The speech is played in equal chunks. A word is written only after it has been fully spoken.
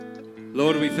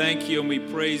Lord, we thank you and we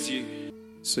praise you.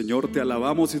 Señor, te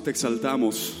alabamos y te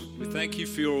exaltamos. We thank you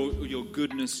for your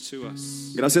goodness to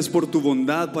us. Gracias por tu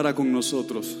bondad para con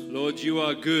nosotros. Lord, you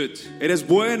are good Eres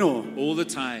bueno all the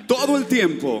time. todo el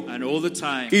tiempo. And all the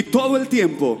time, Y todo el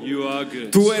tiempo you are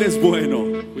good. tú eres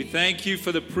bueno. We thank you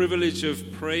for the privilege of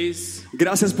praise.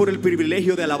 Gracias por el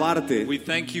privilegio de alabarte, We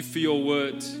thank you for your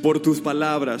word. por tus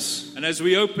palabras. And as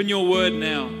we open your word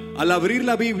now, Al abrir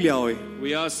la Biblia hoy,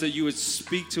 we ask that you would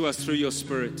speak to us through your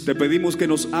Spirit. te pedimos que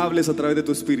nos hables a través de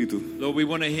tu Espíritu. Lord, we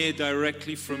want to hear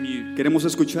directly from you Queremos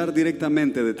escuchar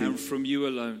directamente de ti and from you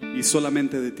alone. y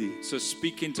solamente de ti. So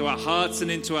speak into our hearts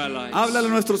and into our lives. Háblale a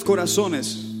nuestros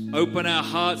corazones. Open our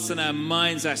hearts and our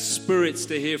minds, our spirits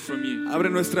to hear from you, Abre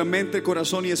nuestra mente,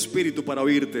 corazón y espíritu para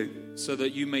oírte, so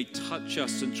that you may touch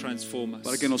us and transform us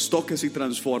para que nos toques y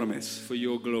transformes. for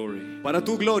your glory. Para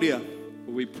tu gloria.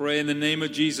 We pray in the name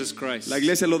of Jesus Christ. La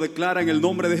iglesia lo declara en el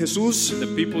nombre de Jesús. The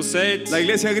people said, La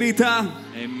iglesia grita,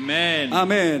 Amen.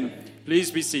 amén.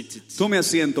 Please be seated. Tome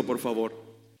asiento, por favor.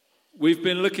 We've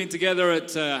been looking together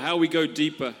at how we go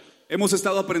deeper. Hemos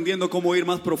estado aprendiendo cómo ir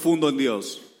más profundo en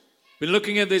Dios. Been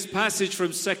looking at this passage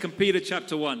from 2 Peter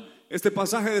chapter 1. Este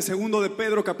pasaje de 2 de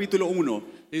Pedro capítulo 1.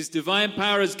 His divine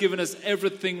power has given us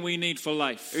everything we need for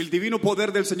life. El divino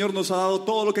poder del Señor nos ha dado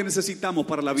todo lo que necesitamos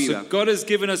para la vida. So God has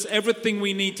given us everything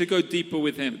we need to go deeper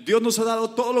with Him. Dios nos ha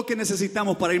dado todo lo que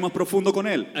necesitamos para ir más profundo con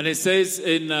Él. And it says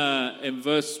in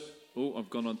verse... Oh, I've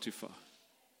gone on too far.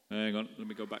 Hang on, let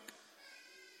me go back.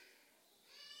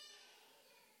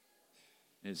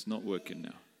 It's not working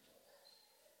now.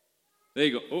 There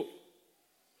you go. Oh,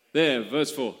 there,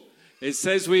 verse 4. It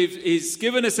says He's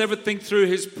given us everything through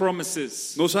His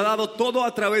promises. Nos ha dado todo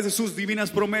a través de sus divinas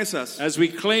promesas. As we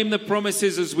claim the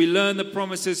promises, as we learn the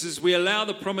promises, as we allow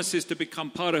the promises to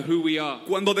become part of who we are.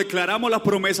 Cuando declaramos las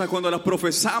promesas, cuando las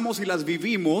profesamos y las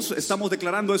vivimos, estamos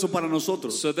declarando eso para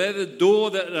nosotros. So they're the door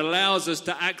that allows us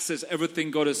to access everything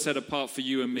God has set apart for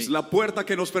you and me. Es la puerta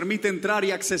que nos permite entrar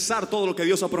y accesar todo lo que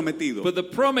Dios ha prometido. But the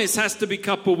promise has to be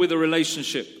coupled with a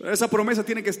relationship. Esa promesa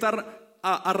tiene que estar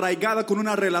arraigada con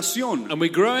una relación. And we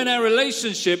grow in our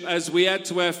relationship as we add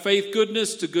to our faith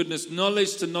goodness, to goodness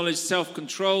knowledge, to knowledge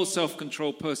self-control,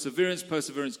 self-control perseverance,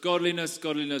 perseverance godliness,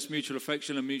 godliness mutual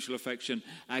affection, and mutual affection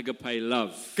agape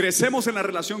love. Crecemos en la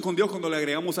relación con Dios cuando le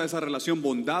agregamos a esa relación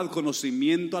bondad,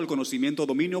 conocimiento, al conocimiento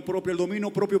dominio propio, al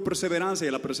dominio propio perseverancia, y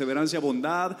a la perseverancia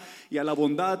bondad, y a la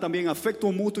bondad también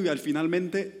afecto mutuo, y al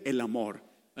finalmente el amor.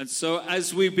 And so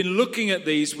as we've been looking at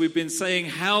these, we've been saying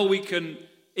how we can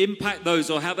impact those,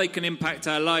 or how they can impact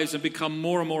our lives and become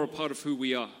more and more a part of who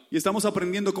we are. Y estamos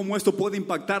aprendiendo cómo esto puede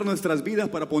impactar nuestras vidas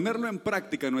para ponerlo en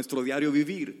práctica en nuestro diario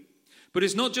vivir. But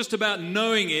it's not just about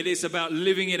knowing it, it's about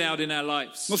living it out in our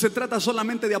lives. No se trata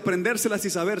solamente de aprendérselas y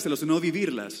sabérselas, sino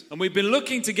vivirlas. And we've been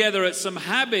looking together at some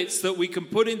habits that we can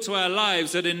put into our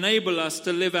lives that enable us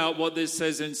to live out what this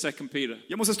says in 2 Peter.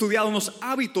 Y hemos estudiado unos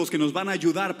hábitos que nos van a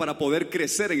ayudar para poder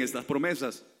crecer en estas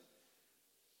promesas.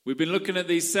 We've been looking at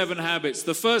these 7 habits.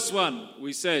 The first one,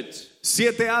 we said,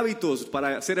 7 hábitos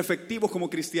para ser efectivos como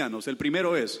cristianos. El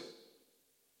primero es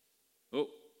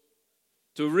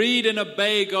to read and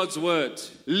obey God's word.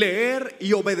 leer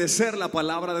y obedecer la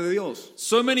palabra de Dios.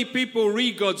 So many people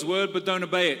read God's word but don't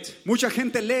obey it. Mucha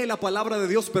gente lee la palabra de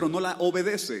Dios pero no la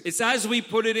obedece. It's as we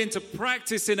put it into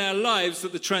practice in our lives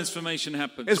that the transformation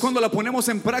happens. Es cuando la ponemos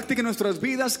en práctica en nuestras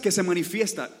vidas que se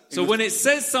manifiesta. So when it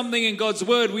says something in God's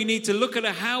word, we need to look at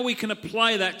how we can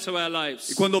apply that to our Y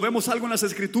lives. cuando vemos algo en las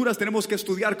escrituras tenemos que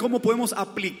estudiar cómo podemos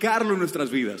aplicarlo en nuestras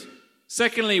vidas.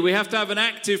 Secondly, we have to have an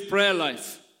active prayer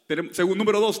life.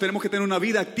 Número 2, tenemos que tener una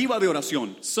vida activa de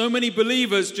oración. So many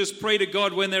believers just pray to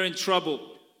God when they're in trouble.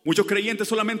 Muchos creyentes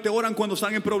solamente oran cuando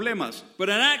están en problemas.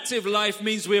 But an active life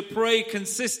means we pray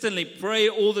consistently, pray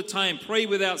all the time, pray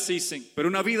without ceasing. Pero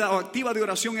una vida activa de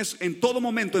oración es en todo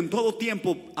momento, en todo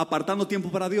tiempo, apartando tiempo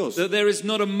para Dios. That there is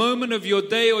not a moment of your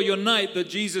day or your night that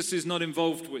Jesus is not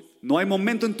involved with. No hay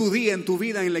momento en tu día, en tu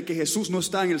vida, en el que Jesús no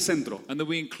está en el centro. And that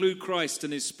we include Christ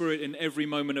and His Spirit in every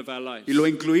moment of our lives. Y lo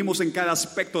incluimos en cada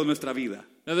aspecto de nuestra vida.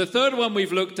 Now the third one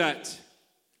we've looked at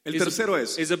El tercero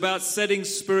is about setting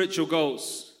spiritual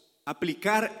goals.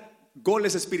 aplicar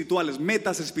goles espirituales,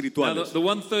 metas Now espirituales. the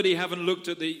 1:30 haven't looked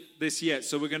at this yet,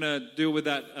 so we're going to deal with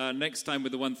that next time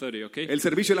with the 1:30, okay? El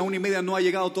servicio de la 1:30 no ha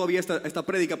llegado todavía esta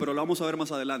prédica, pero lo vamos a ver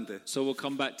más adelante. So we'll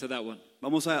come back to that one.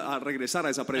 Vamos a regresar a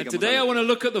esa And prédica. más today I adelante. want to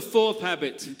look at the fourth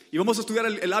habit. Y vamos a estudiar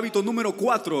el hábito número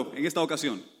 4 en esta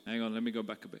ocasión. Hang on, let me go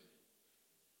back a bit.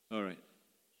 All right.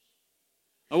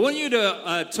 I want you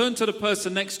to turn to the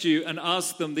person next to you and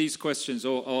ask them these questions,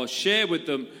 or share with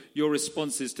them your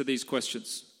responses to these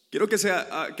questions. Quiero que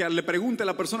le pregunte a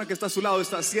la persona que está a su lado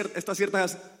estas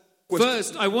ciertas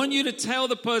First, I want you to tell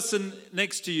the person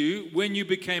next to you when you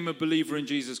became a believer in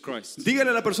Jesus Christ. Dígale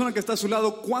a la persona que está a su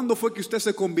lado cuándo fue que usted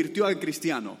se convirtió en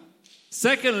cristiano.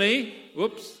 Secondly,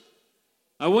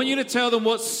 I want you to tell them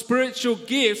what spiritual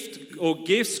gift or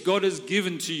gifts God has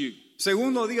given to you.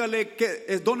 Segundo, dígale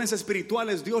qué dones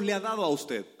espirituales Dios le ha dado a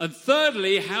usted. And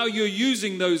thirdly, how you're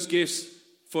using those gifts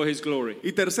for His glory.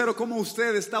 Y tercero, cómo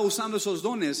usted está usando esos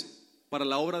dones para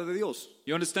la obra de Dios.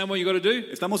 You understand what you got to do?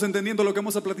 ¿Estamos entendiendo lo que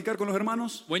vamos a platicar con los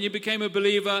hermanos? When you became a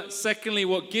believer, secondly,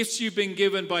 what gifts you've been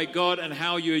given by God and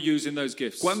how you're using those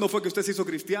gifts. ¿Cuándo fue que usted se hizo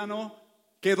cristiano?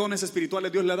 ¿Qué dones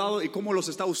espirituales Dios le ha dado y cómo los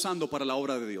está usando para la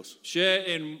obra de Dios?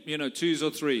 Share in, 2s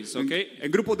or 3s, okay?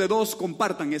 En grupos de 2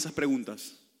 compartan esas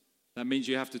preguntas. That means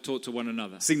you have to talk to one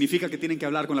another. Significa que tienen que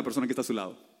hablar con la persona que está a su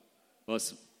lado.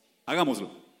 Awesome.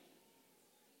 Hagámoslo.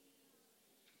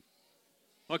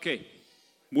 Okay.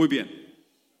 Muy bien.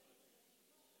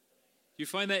 Do you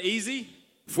find that easy?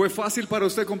 ¿Fue fácil para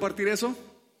usted compartir eso?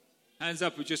 Hands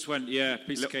up who just went, yeah,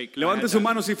 piece of cake. Levante su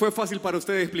mano si fue fácil para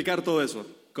usted explicar todo eso.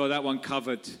 Got that one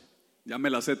covered. Ya me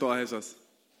las sé todas esas.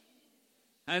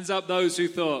 Hands up those who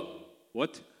thought,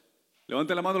 what?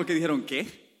 Levante la mano los que dijeron, ¿qué?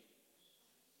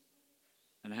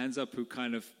 And hands up who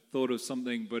kind of thought of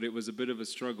something, but it was a bit of a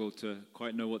struggle to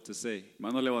quite know what to say.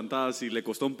 Manos levantadas si le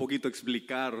costó un poquito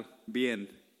explicar bien.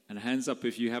 And hands up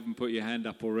if you haven't put your hand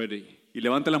up already. Y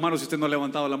levante las manos si usted no ha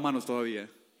levantado las manos todavía.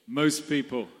 Most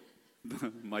people.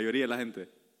 Mayoría de la gente.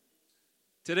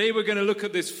 Today we're going to look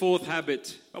at this fourth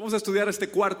habit. Vamos a estudiar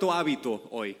este cuarto hábito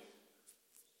hoy.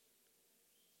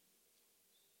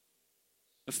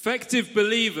 Effective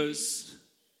believers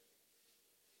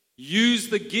use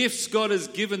the gifts God has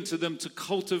given to them to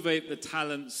cultivate the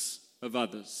talents of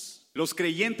others. Los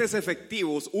creyentes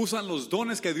efectivos usan los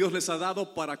dones que Dios les ha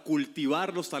dado para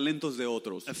cultivar los talentos de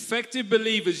otros. Effective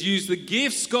believers use the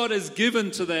gifts God has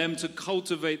given to them to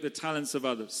cultivate the talents of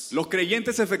others. Los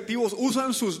creyentes efectivos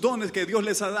usan sus dones que Dios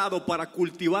les ha dado para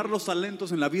cultivar los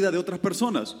talentos en la vida de otras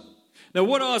personas. Now,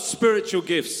 what are spiritual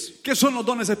gifts? ¿Qué son los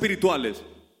dones espirituales?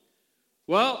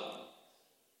 Well,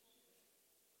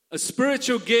 a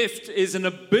spiritual gift is an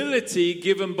ability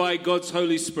given by God's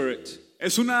Holy Spirit.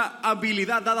 Es una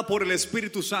habilidad dada por el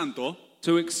Espíritu Santo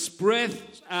to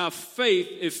express our faith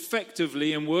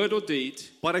effectively in word or deed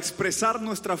para expresar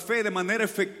nuestra fe de manera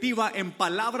efectiva en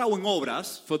palabra o en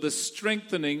obras for the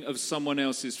strengthening of someone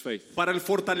else's faith. Para el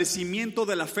fortalecimiento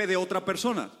de la fe de otra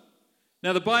persona.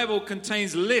 Now the Bible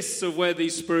contains lists of where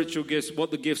these spiritual gifts, what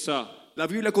the gifts are. La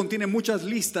Biblia contiene muchas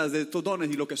listas de estos dones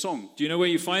y lo que son. Do you know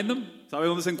where you find them? ¿Sabe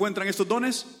dónde se encuentran estos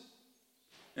dones?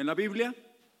 En la Biblia.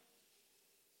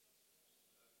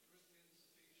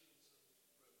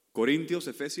 Corintios,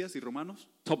 Efesios y Romanos.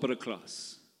 Top of the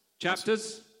class.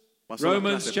 Chapters. Pasó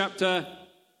Romans chapter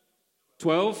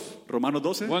 12. Romanos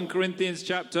 12. 1 Corinthians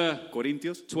chapter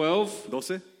Corintios 12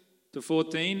 12 to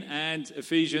 14 and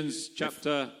Ephesians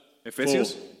chapter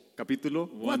Efesios 4. capítulo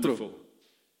 4. Wonderful.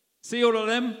 See all of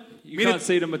them? You Mire, can't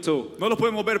see them at all. No los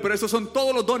podemos ver, pero esos son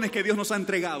todos los dones que Dios nos ha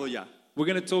entregado ya. We're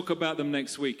going to talk about them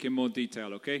next week in more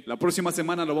detail, okay? La próxima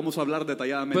semana lo vamos a hablar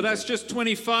detalladamente. But that's just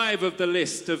 25 of the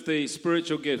list of the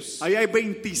spiritual gifts. Ahí hay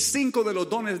 25 de los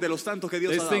dones de los tantos que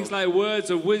Dios There's ha things dado. like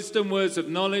words of wisdom, words of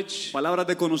knowledge, Palabras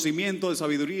de conocimiento, de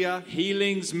sabiduría,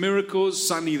 healings, miracles,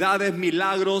 sanidades,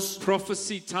 milagros,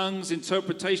 prophecy, tongues,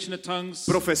 interpretation of tongues,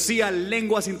 profecía,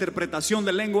 lenguas, interpretación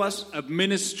de lenguas,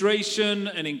 administration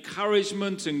and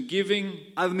encouragement and giving,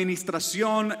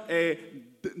 administración,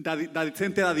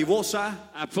 gente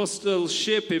dadivosa,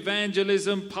 apostleship,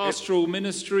 evangelism, pastoral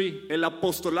ministry, el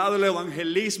apostolado, el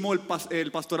evangelismo,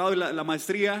 el pastorado y la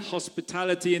maestría,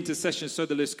 hospitality, intercession, so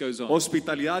the list goes on.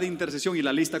 hospitalidad, intercesión y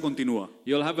la lista continúa.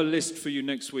 You'll have a list for you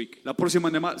next week La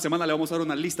próxima semana le vamos a dar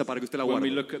una lista para que usted la when we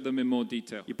guarde look at them in more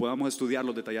detail. y podamos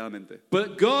estudiarlos detalladamente.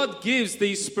 But God gives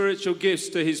these spiritual gifts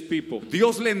to His people.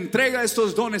 Dios le entrega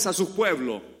estos dones a su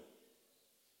pueblo.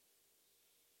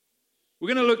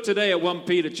 We're going to look today at 1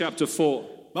 Peter chapter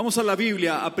 4, Vamos a la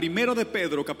Biblia, a 1 de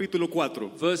Pedro, capítulo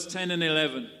 4, verse 10 and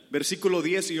 11. versículo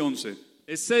 10 y 11.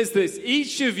 It says this: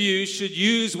 each of you should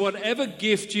use whatever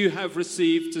gift you have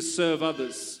received to serve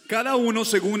others, Cada uno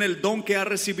según el don que ha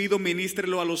recibido,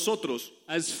 ministrelo a los otros,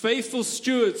 as faithful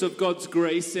stewards of God's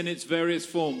grace in its various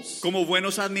forms. como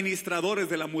buenos administradores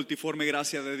de la multiforme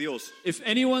gracia de Dios. If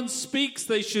anyone speaks,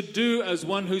 they should do as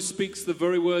one who speaks the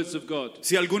very words of God.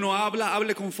 Si alguno habla,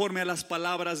 hable conforme a las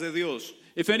palabras de Dios.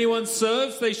 If anyone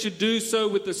serves, they should do so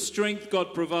with the strength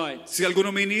God provides, Si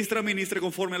alguno ministra, ministre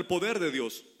conforme al poder de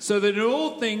Dios, so that in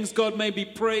all things God may be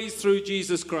praised through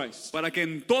Jesus Christ. para que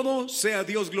en todo sea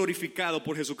Dios glorificado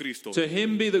por Jesucristo, To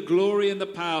him be the glory and the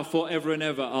power forever and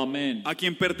ever. Amen. a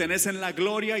quien pertenecen la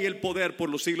gloria y el poder por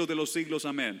los siglos de los siglos.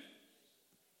 Amén.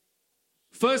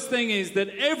 First thing is that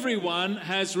everyone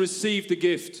has received a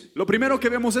gift. Lo primero que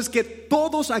vemos es que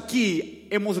todos aquí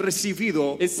hemos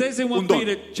recibido It says in 1 un don.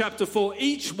 Peter chapter 4,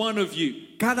 each one of you.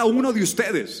 Cada uno de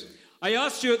ustedes. I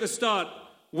asked you at the start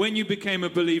when you became a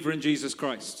believer in Jesus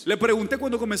Christ. Le pregunté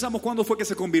cuando comenzamos cuándo fue que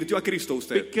se convirtió a Cristo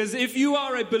usted. Because if you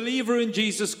are a believer in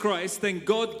Jesus Christ, then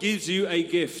God gives you a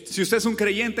gift. Si usted es un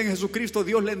creyente en Jesucristo,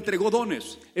 Dios le entregó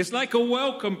dones. It's like a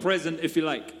welcome present, if you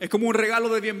like. Es como un regalo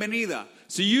de bienvenida.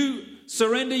 So you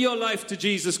surrender your life to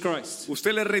Jesus Christ.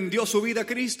 Usted le rindió su vida a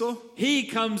Cristo. He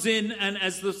comes in, and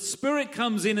as the Spirit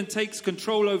comes in and takes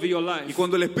control over your Y life,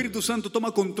 cuando el Espíritu Santo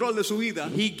toma control de su vida,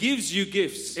 He gives you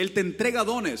gifts Él te entrega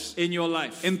dones in your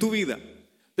life. en tu vida.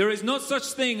 There is not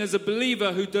such thing as a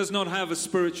believer who does not have a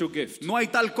spiritual gift. No hay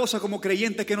tal cosa como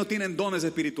creyentes que no tienen dones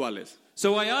espirituales.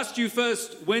 So I asked you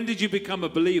first, when did you become a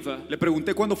believer? Le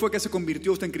pregunté cuándo fue que se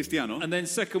convirtió usted en cristiano. And then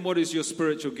second, what is your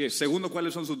spiritual gift? Segundo,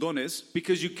 cuáles son sus dones.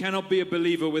 Because you cannot be a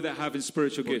believer without having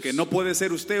spiritual Porque gifts. no puede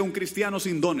ser usted un cristiano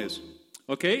sin dones.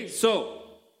 Okay, so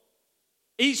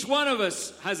each one of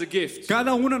us has a gift.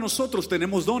 Cada uno de nosotros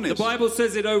tenemos The dones. Bible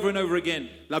says it over and over again,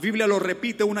 La Biblia lo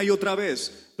repite una y otra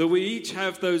vez, that we each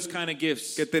have those kind of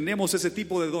gifts. que tenemos ese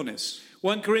tipo de dones.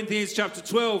 1 Corinthians chapter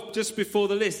 12, just before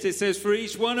the list, it says, for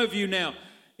each one of you now,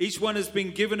 each one has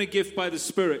been given a gift by the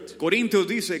Spirit. Corintios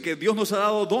dice que Dios nos ha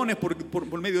dado dones por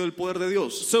medio del poder de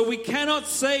Dios. So we cannot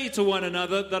say to one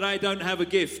another that I don't have a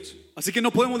gift Así que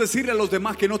no podemos decirle a los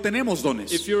demás que no tenemos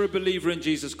dones. if you're a believer in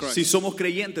Jesus Si Christ. somos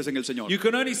creyentes en el Señor. You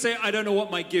can only say, I don't know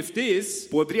what my gift is,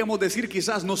 Podríamos decir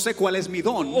quizás no sé cuál es mi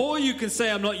don. or you can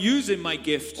say, I'm not using my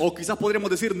gift, O quizás podríamos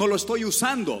decir no lo estoy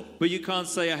usando. but you can't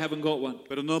say I haven't got one.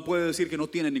 Pero no puede decir que no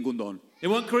tiene ningún don. In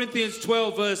 1 Corinthians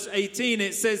 12 verse 18,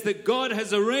 it says that God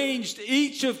has arranged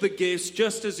each of the gifts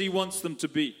just as He wants them to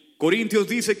be. Corintios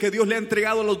dice que Dios le ha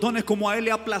entregado los dones como a Él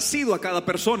le ha placido a cada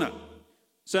persona.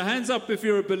 So hands up if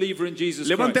you're a believer in Jesus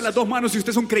Levante las Christ. dos manos si usted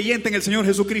es un creyente en el Señor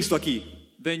Jesucristo aquí.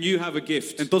 Then you have a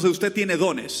gift, Entonces usted tiene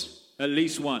dones. at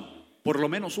least one. Por lo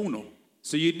menos uno.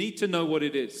 So you need to know what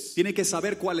it is. Tiene que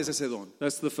saber cuál es ese don.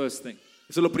 That's the first thing.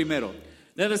 Eso es lo primero.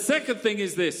 Now the second thing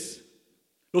is this,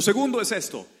 Lo segundo es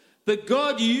esto. that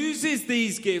God uses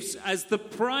these gifts as the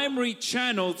primary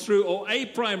channel through, or a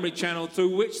primary channel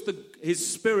through which His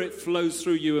Spirit flows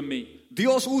through you and me.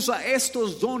 Dios usa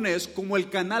estos dones como el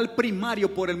canal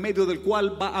primario por el medio del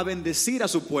cual va a bendecir a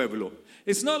su pueblo.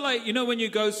 It's not like, you know, when you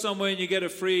go somewhere and you get a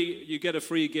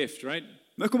free gift, right?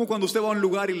 No es como cuando usted va a un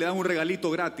lugar y le dan un regalito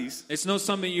gratis. It's not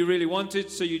something you really wanted,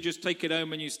 so you just take it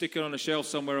home and you stick it on a shelf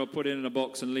somewhere or put it in a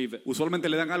box and leave it. Usualmente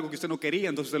le dan algo que usted no quería,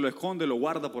 entonces se lo esconde, lo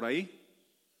guarda por ahí.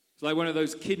 It's like one of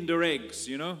those Kinder eggs,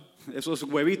 you know? Esos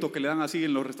huevitos que le dan así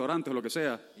en los restaurantes o lo que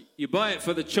sea. You buy it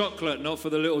for the chocolate, not for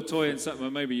the little toy inside.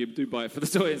 Well, maybe you do buy it for the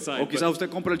toy inside. O quizás usted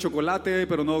compra el chocolate,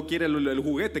 pero no quiere el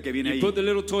juguete que viene You ahí. put the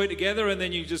little toy together and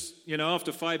then you just, you know,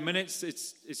 after 5 minutes,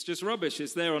 it's just rubbish.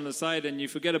 It's there on the side and you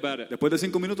forget about it. Después de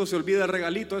 5 minutos se olvida el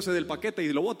regalito ese del paquete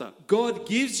y lo bota. God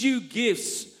gives you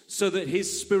gifts so that His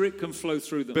Spirit can flow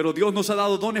through them. Pero Dios nos ha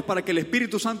dado dones para que el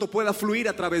Espíritu Santo pueda fluir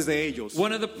a través de ellos.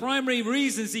 One of the primary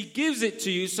reasons He gives it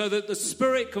to you so that the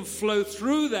Spirit can flow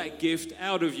through that gift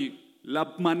out of you. La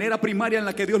manera primaria en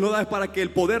la que Dios lo da es para que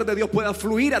el poder de Dios pueda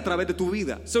fluir a través de tu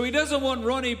vida. So He doesn't want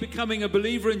Ronnie becoming a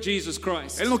believer in Jesus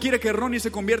Christ. Él no quiere que Ronnie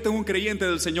se convierta en un creyente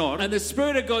del Señor. And the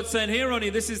Spirit of God saying, here, Ronnie,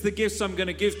 this is the gifts I'm going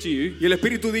to give to you. Y el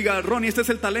Espíritu diga, Ronnie, este es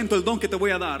el talento, el don que te voy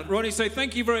a dar. Ronnie say,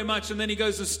 thank you very much, and then he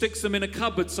goes and sticks them in a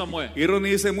cupboard somewhere. Y Ronnie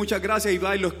dice, muchas gracias, y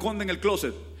va y lo esconde en el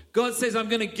closet. God says, I'm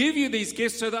going to give you these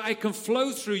gifts so that I can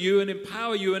flow through you and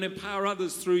empower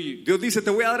others through you. Dios dice,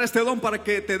 te voy a dar este don para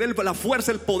que te dé la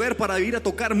fuerza, el poder para ir a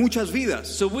tocar muchas vidas.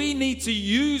 So we need to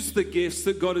use the gifts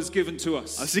that God has given to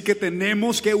us. Así que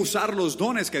tenemos que usar los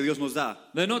dones que Dios nos da.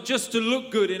 They're not just to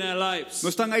look good in our lives. No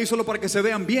están ahí solo para que se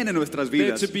vean bien en nuestras They're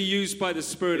vidas. to be used by the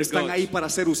Spirit of Están God. ahí para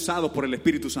ser usados por el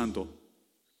Espíritu Santo.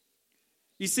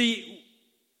 You see,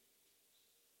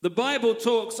 the Bible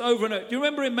talks over and over. Do you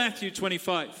remember in Matthew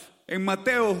 25? En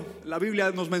Mateo, la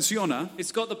Biblia nos menciona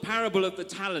It's got the parable of the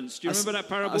talents. Do you remember that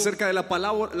parable? acerca de la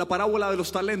parábola de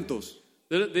los talentos.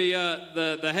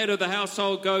 The head of the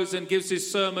household goes and gives his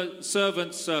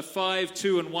servants 5,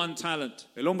 2, and 1 talent.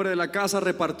 El hombre de la casa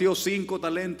repartió 5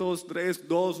 talentos, 3,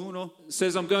 2, 1.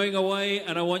 Says, I'm going away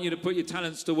and I want you to put your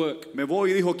talents to work. Me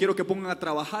voy y dijo, quiero que pongan a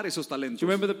trabajar esos talentos. Do you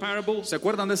remember the parable? ¿Se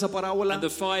acuerdan de esa parábola? And the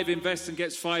 5 invests and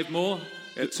gets 5 more.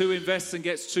 The 2 invests and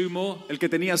gets 2 more. El que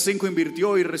tenía 5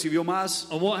 invirtió y recibió más.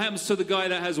 And what happens to the guy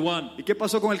that has 1? ¿Y qué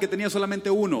pasó con el que tenía solamente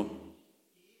 1?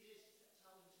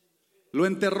 Lo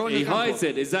enterró en He el campo. hides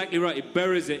it, exactly right. He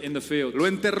buries it in the field. Lo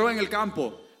enterró en el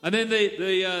campo. And then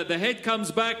the head comes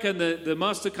back and the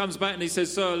master comes back and he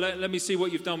says, so let me see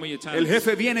what you've done with your El talents.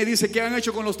 jefe viene y dice, ¿qué han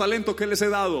hecho con los talentos que les he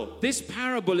dado? This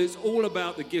parable is all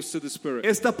about the gifts of the Spirit.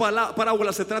 Esta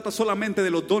parábola se trata solamente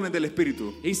de los dones del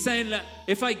Espíritu. He's saying that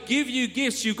if I give you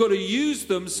gifts, you've got to use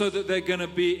them so that they're going to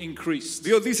be increased.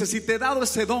 Dios dice, si te he dado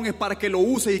ese don es para que lo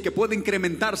uses y que pueda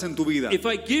incrementarse en tu vida. If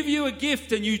I give you a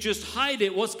gift and you just hide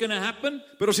it, what's going to happen?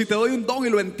 Pero si te doy un don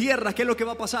y lo entierras, ¿qué es lo que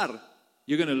va a pasar?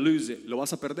 You're going to lose it. Lo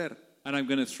vas a perder And I'm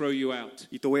going to throw you out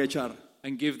y te voy a echar.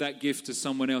 and give that gift to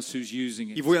someone else who's using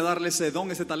Y it. voy a darle ese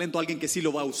don, ese talento a alguien que sí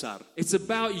lo va a usar. It's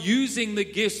about using the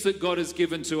gifts that God has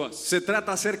given to us. Se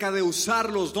trata acerca de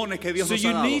usar los dones que Dios So nos ha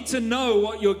you dado. need to know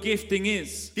what your gifting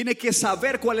is Tiene que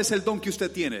saber cuál es el don que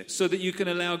usted tiene so that you can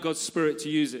allow God's Spirit to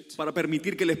use it. para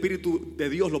permitir que el Espíritu de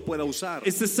Dios lo pueda usar.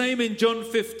 It's the same in John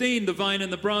 15, the vine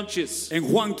and the branches. En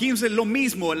Juan 15 es lo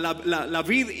mismo, la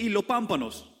vid y los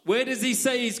pámpanos. Where does he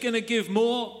say he's going to give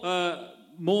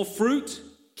more fruit?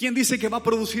 ¿Quién dice que va a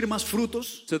producir más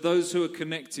frutos? To those who are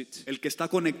connected El que está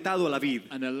conectado a la vid,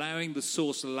 and allowing the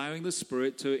source, allowing the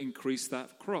Spirit to increase that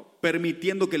crop.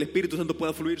 permitiendo que el Espíritu Santo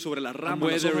pueda fluir sobre las And ramas,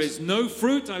 where las there hojas. is no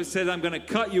fruit, I said I'm going to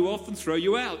cut you off and throw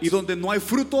you out. Y donde no hay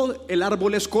fruto, el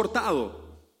árbol es cortado.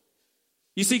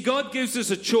 You see, God gives us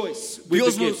a choice with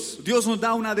the gifts. Dios nos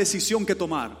da una decisión que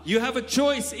tomar. You have a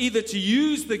choice either to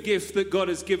use the gift that God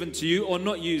has given to you or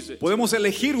not use it. Podemos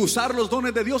elegir usar los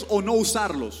dones de Dios o no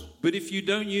usarlos. But if you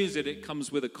don't use it, it comes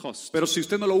with a cost. Pero si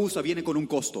usted no lo usa, viene con un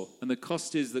costo. And the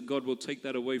cost is that God will take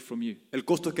that away from you El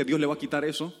costo es que Dios le va a quitar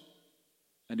eso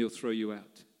and He'll throw you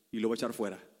out. y lo va a echar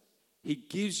fuera. He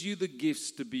gives you the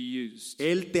gifts to be used.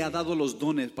 Él te ha dado los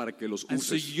dones para que los And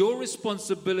so uses. your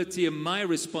responsibility and my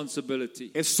responsibility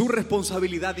Es su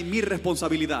responsabilidad y mi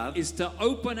responsabilidad is to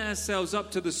open ourselves up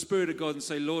to the Spirit of God and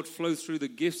say, Lord, flow through the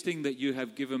gifting that you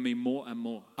have given me more and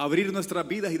more. abrir nuestras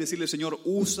vidas y decirle, Señor,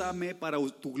 úsame para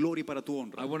tu gloria y para tu I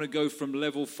honra. want to go from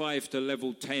level 5 to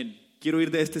level 10 Quiero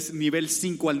ir de este nivel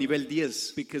 5 al nivel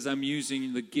 10 because I'm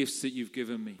using the gifts that you've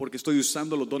given me. porque estoy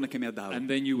usando los dones que me has dado. And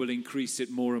then you will increase it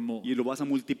more and more. Y lo vas a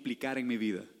multiplicar en mi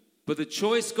vida. But the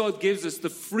choice God gives us, the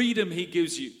freedom He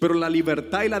gives you, Pero la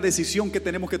libertad y la decisión que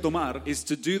tenemos que tomar is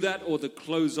to do that or to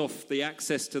close off the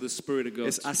access to the Spirit of God.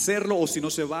 es hacerlo o si no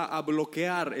se va a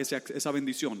bloquear esa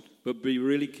bendición. But be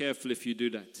really careful if you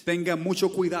do that, Tenga mucho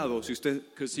cuidado si usted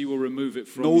because He will remove it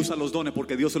from no you. usa los dones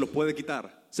porque Dios se los puede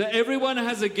quitar. So everyone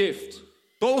has a gift,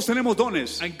 Todos tenemos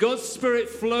dones and God's Spirit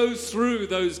flows through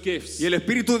those gifts. y el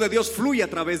Espíritu de Dios fluye a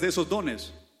través de esos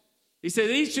dones. He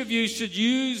said each of you should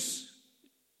use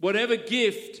whatever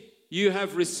gift you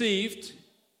have received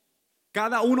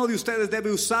Cada uno de ustedes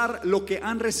debe usar lo que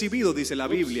han recibido, dice la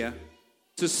Biblia,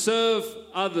 to serve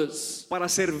others para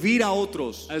servir a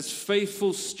otros as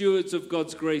faithful stewards of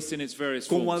God's grace in its various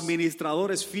como forms.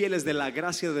 administradores fieles de la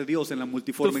gracia de Dios en la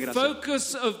multiforme The gracia.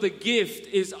 focus of the gift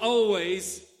is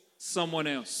always someone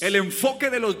else. El enfoque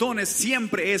de los dones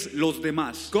siempre es los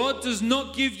demás. God does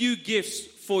not give you gifts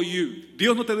for you.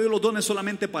 Dios no te dio los dones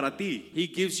solamente para ti, He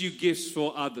gives you gifts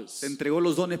for others. te entregó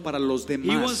los dones para los He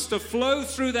wants demás. to flow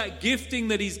through that gifting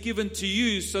that He's given to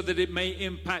you so that it may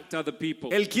impact other people.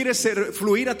 Él quiere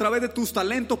fluir a través de tus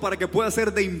talentos para que pueda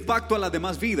ser de impacto a las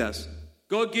demás vidas.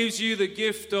 God gives you the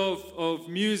gift of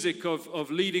music, of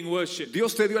leading worship.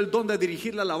 Dios te dio el don de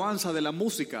dirigir la alabanza de la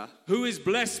música. Who is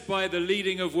blessed by the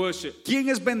leading of worship? ¿Quién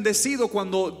es bendecido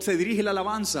cuando se dirige la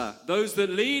alabanza? Those that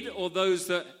lead or those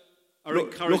that are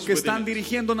Los encouraged que están within it?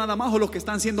 dirigiendo nada más o los que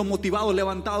están siendo motivados,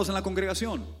 levantados en la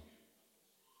congregación.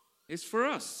 It's for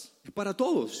us. Es para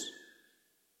todos.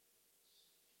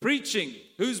 Preaching.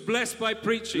 Who's blessed by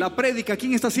preaching? La prédica,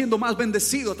 ¿quién está siendo más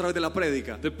bendecido a través de la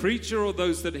prédica? The preacher or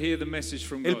those that hear the message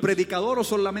from ¿El God? predicador o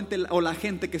solamente la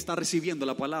gente que está recibiendo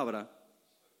la palabra?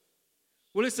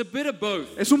 Well, it's a bit of both.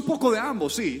 Es un poco de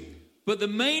ambos, sí. But the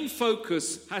main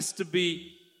focus has to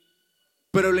be,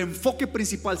 Pero el enfoque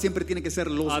principal siempre tiene que ser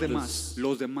los Others. demás.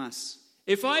 Los demás.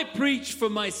 If I preach for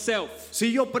myself,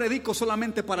 Si yo predico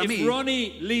solamente para if mí,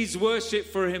 Ronnie leads worship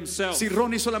for himself, si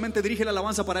Ronnie solamente dirige la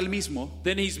alabanza para él mismo,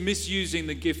 then he's misusing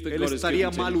the gift that él God has estaría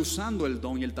given to mal him. usando el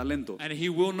don y el talento. And I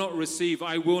will not receive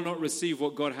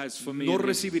what God has for me. No and him.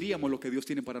 recibiríamos lo que Dios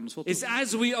tiene para nosotros. It's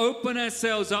as we open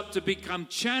ourselves up to become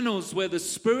channels where the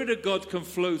Spirit of God can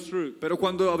flow through, Pero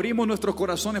cuando abrimos nuestros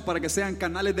corazones para que sean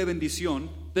canales de bendición,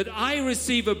 that I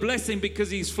receive a blessing because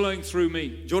He's flowing through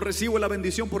me. yo recibo la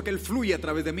bendición porque Él fluye a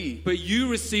través de mí. But you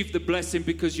receive the blessing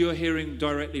because you're hearing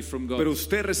directly from God. Pero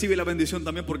usted recibe la bendición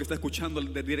también porque está escuchando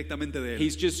directamente de Él.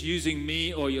 He's just using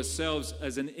me or yourselves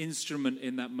as an instrument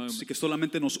in that moment. Así que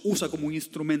solamente nos usa como un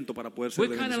instrumento para poder ser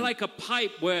We're de kind of bendición. like a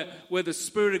pipe where the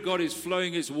Spirit of God is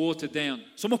flowing His water down.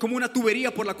 Somos como una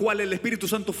tubería por la cual el Espíritu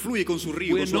Santo fluye con su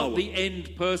río, We're con su not agua. the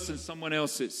end person, someone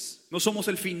else is. No somos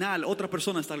el final, otra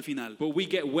persona está al final. But we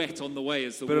get wet on the way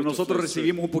as the Pero water nosotros flows through.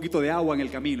 recibimos un poquito de agua en el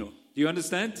camino. Do you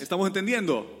understand? ¿Estamos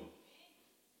entendiendo?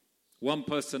 One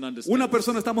person understands. Una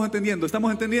persona estamos entendiendo. ¿Estamos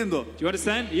entendiendo? Do you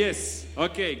understand? Yes.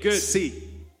 Okay, good. Sí.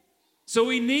 So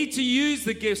we need to use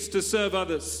the gifts to serve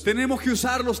others. Tenemos que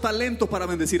usar los talentos para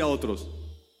bendecir a otros.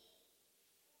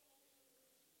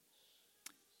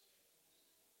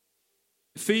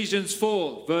 Ephesians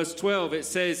 4, verse 12, it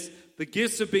says, the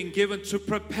gifts have been given to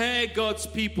prepare God's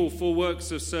people for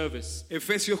works of service,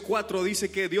 Efesios 4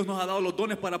 dice que Dios nos ha dado los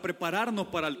dones para prepararnos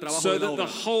para el trabajo so de la that the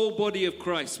obra, whole body of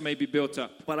Christ may be built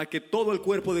up. para que todo el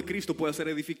cuerpo de Cristo pueda ser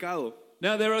edificado.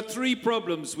 Now, there are three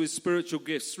problems with spiritual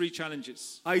gifts, three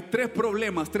challenges. Hay tres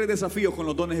problemas, tres desafíos con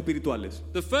los dones espirituales.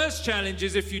 The first challenge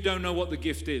is if you don't know what the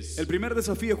gift is. El primer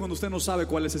desafío es cuando usted no sabe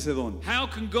cuál es ese don. How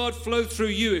can God flow through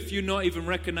you if you're not even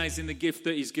recognizing the gift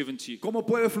that He's given to you? ¿Cómo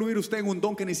puede fluir usted en un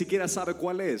don que ni siquiera sabe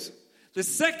cuál es? The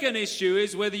second issue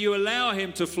is whether you allow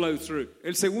Him to flow through.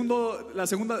 El segundo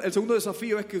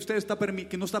desafío es que usted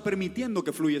que no está permitiendo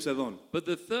que fluya ese don. But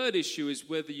the third issue is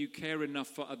whether you care enough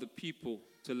for other people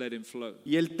to let Him flow.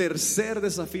 Y el tercer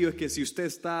desafío es que si usted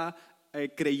está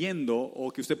creyendo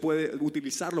o que usted puede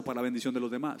utilizarlo para la bendición de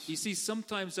los demás. You see,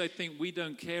 sometimes I think we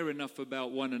don't care enough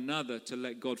about one another to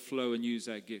let God flow and use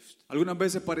our gift. Algunas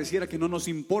veces pareciera que no nos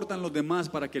importan los demás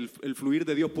para que el fluir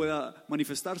de Dios pueda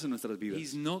manifestarse en nuestras vidas.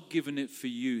 He's not given it for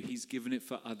you, He's given it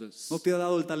for others. No te ha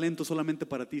dado el talento solamente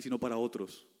para ti, sino para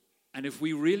otros. And if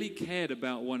we really cared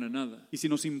about one another, Y si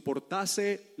nos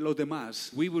importase los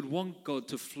demás, we would want God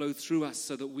to flow through us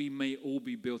so that we may all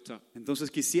be built up.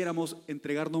 entonces quisiéramos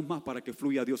entregarnos más para que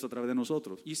fluya Dios a través de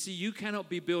nosotros. You see, you cannot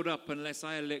be built up unless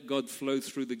I let God flow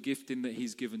through the gifting that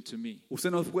He's given to me.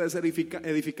 Usted no puede ser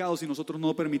edificado si nosotros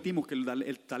no permitimos que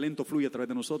el talento fluya a través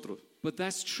de nosotros. But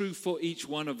that's true for each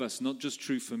one of us, not just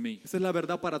true for me. Esa es la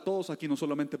verdad para todos aquí, no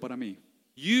solamente para mí.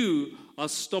 You are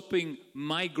stopping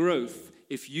my growth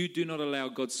if you do not allow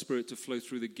God's Spirit to flow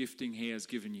through the gifting He has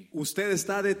given you. Usted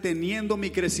está deteniendo mi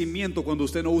crecimiento cuando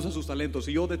usted no usa sus talentos.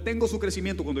 Y yo detengo su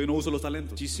crecimiento cuando yo no uso los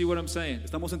talentos. Do you see what I'm saying?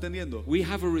 ¿Estamos entendiendo? We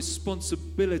have a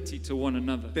responsibility to one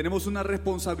another. Tenemos una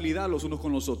responsabilidad los unos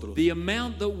con los otros. The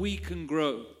amount that we can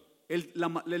grow,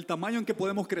 El tamaño en que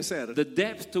podemos crecer, the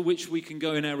depth to which we can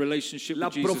go in our relationship la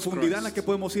with Jesus profundidad en la Christ, que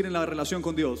podemos ir en la relación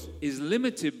con Dios, is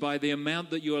limited by the amount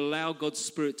that you allow God's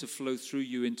Spirit to flow through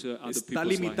you into other está people's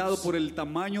limitado lives. por el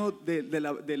tamaño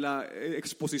de la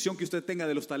exposición que usted tenga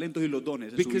de los talentos y los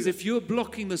dones en su Because vida. if you're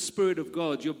blocking the Spirit of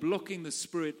God, you're blocking the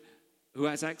Spirit who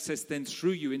has access then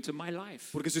through you into my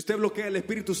life Porque si usted bloquea el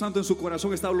Espíritu Santo en su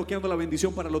corazón, está bloqueando la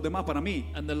bendición para los demás, para mí.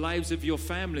 and the lives of your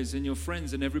families and your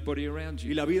friends and everybody around Y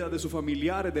you. la vida de sus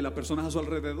familiares, de las personas a su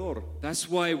alrededor. That's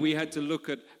why we had to look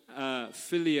at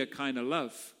philia kind of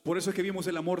love. Por eso es que vimos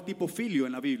el amor tipo filio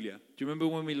en la Biblia. Do you remember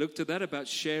when we looked at that about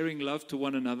sharing love to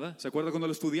one another ¿Se acuerda cuando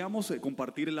lo estudiamos?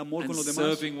 Compartir el amor and con los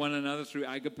demás. serving one another through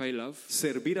agape love?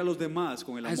 Servir a los demás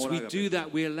con el As amor we ágape. do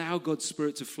that, we allow God's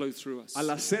Spirit to flow through us Al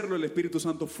hacerlo, el Espíritu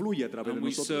Santo fluye a través de and we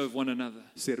nosotros, serve one another.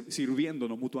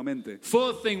 sirviéndonos mutuamente.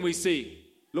 Fourth thing we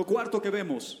see Lo cuarto que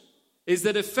vemos is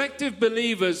that effective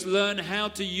believers learn how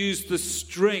to use the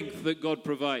strength that God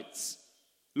provides.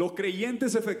 Los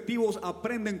creyentes efectivos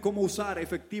aprenden cómo usar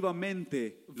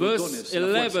efectivamente los dones. Verse la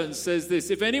fuerza. 11 says this: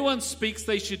 if anyone speaks,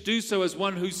 they should do so as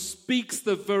one who speaks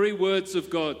the very words of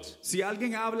God. Si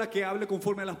alguien habla, que hable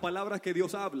conforme a las palabras que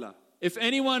Dios habla. If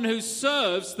anyone who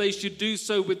serves, they should do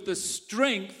so with the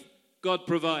strength God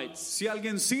provides. Si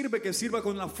alguien sirve, que sirva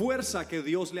con la fuerza que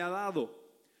Dios le ha dado.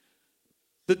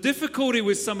 The difficulty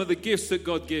with some of the gifts that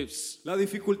God gives La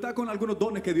dificultad con algunos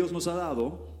dones que Dios nos ha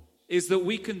dado is that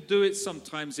we can do it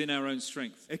sometimes in our own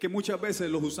strength, es que muchas veces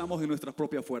los usamos en nuestras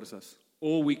propias fuerzas.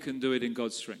 or we can do it in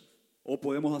God's strength. O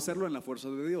podemos hacerlo en la fuerza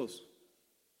de Dios.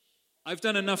 I've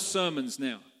done enough sermons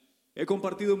now He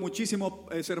compartido muchísimos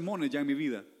sermones ya en mi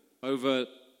vida. over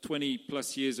 20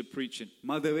 plus years of preaching,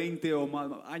 más de 20 o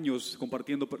más años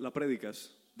compartiendo las prédicas.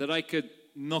 that I could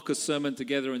knock a sermon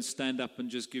together and stand up and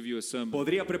just give you a sermon.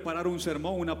 Podría preparar un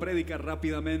sermón, una prédica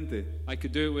rápidamente. I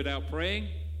could do it without praying.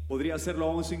 Podría hacerlo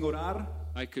aún sin orar.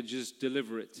 I could just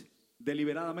deliver it.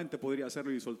 Deliberadamente podría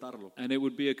hacerlo y soltarlo. And it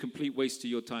would be a complete waste of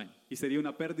your time Y sería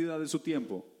una pérdida de su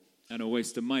tiempo. and a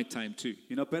waste of my time too.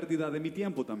 Y una pérdida de mi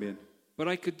tiempo también. But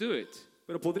I could do it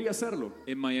Pero podría hacerlo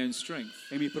in my own strength.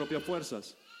 en mis propias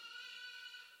fuerzas.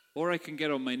 Or I can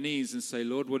get on my knees and say,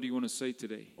 Lord, what do you want to say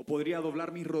today? O podría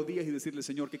doblar mis rodillas y decirle,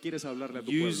 Señor, ¿qué quieres hablarle a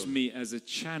tu Use pueblo? me as a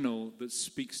channel that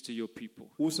speaks to your people.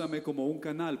 Úsame como un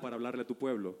canal para hablarle a tu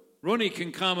pueblo. Ronnie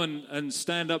can come and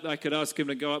stand up. I could ask him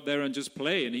to go up there and just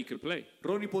play, and he could play.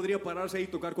 Ronnie podría pararse ahí y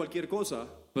tocar cualquier cosa,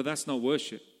 But that's not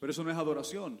worship. pero eso no es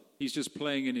adoración. He's just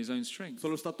playing in his own strength.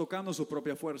 Solo está tocando sus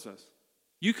propias fuerzas.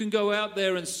 You can go out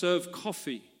there and serve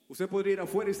coffee, Usted podría ir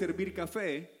afuera y servir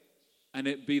café and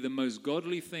it be the most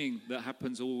godly thing that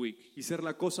happens all week. y ser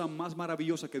la cosa más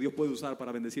maravillosa que Dios puede usar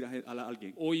para bendecir a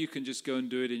alguien. Or you can just go and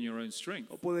do it in your own strength.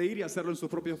 O puede ir y hacerlo en sus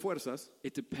propias fuerzas.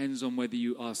 It depends on whether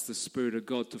you ask the Spirit of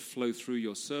God to flow through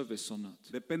your service or not.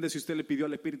 Depende si usted le pidió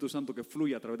al Espíritu Santo que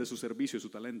fluya a través de su servicio y su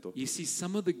talento. You see,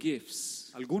 some of the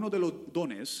gifts, Algunos de los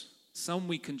dones some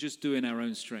we can just do in our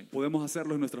own strength. podemos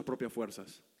hacerlos en nuestras propias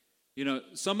fuerzas. You know,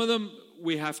 some of them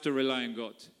we have to rely on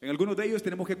God. En algunos de ellos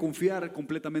tenemos que confiar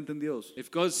completamente en Dios. If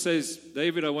God says,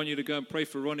 David, I want you to go and pray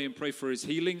for Ronnie and pray for his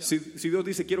healing, Si Dios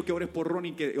dice, quiero que ores por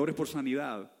Ronnie, que ores por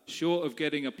sanidad, short of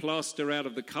getting a plaster out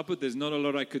of the cupboard, there's not a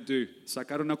lot I could do.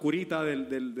 sacar una curita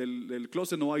del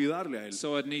closet no va a ayudarle a él.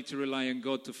 So I'd need to rely on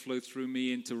God to flow through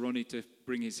me into Ronnie to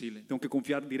bring his healing. Tengo que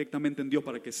confiar directamente en Dios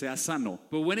para que sea sano.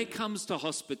 But when it comes to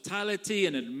hospitality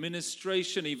and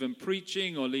administration, even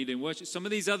preaching or leading worship, some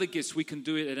of these other gifts, we can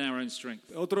do it in our own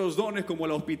strength. Otros dones como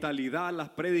la hospitalidad, las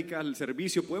prédicas, el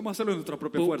servicio, podemos hacerlo en nuestras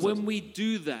propias But fuerzas. when we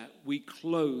do that, we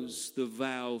close the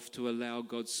valve to allow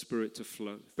God's Spirit to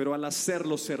flow. Pero al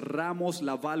hacerlo, cerramos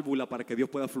la válvula para que Dios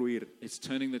pueda fluir. It's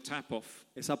turning the tap off,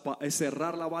 Es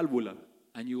cerrar la válvula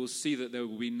and you will see that there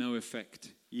will be no effect.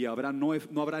 y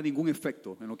no habrá ningún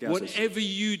efecto en lo que haces. Whatever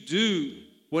you do,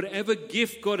 whatever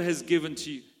gift God has given to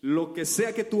you, Lo que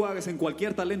sea que tú hagas en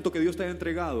cualquier talento que Dios te haya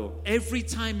entregado, every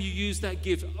time you use that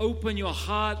gift, open your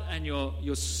heart and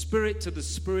your spirit to the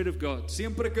Spirit of God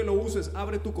siempre que lo uses,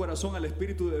 abre tu corazón al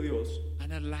Espíritu de Dios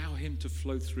and allow Him to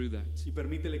flow through that. y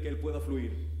permítele que Él pueda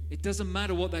fluir. It doesn't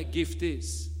matter what that gift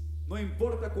is. No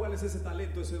importa cuál es ese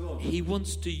talento, ese don. He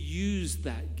wants to use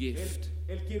that gift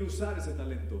Él quiere usar ese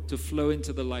talento to flow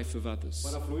into the life of others.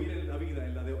 para fluir en la vida,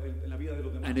 en la vida de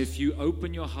los demás. And if you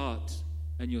open your heart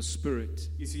and your spirit,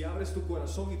 Y si abres tu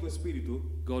corazón y tu espíritu,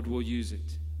 God will use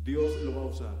it. Dios lo va a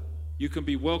usar. You can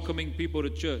be welcoming people to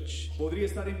church. Podría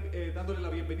estar dándole la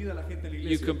bienvenida a la gente en la You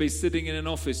iglesia. can be sitting in an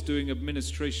office doing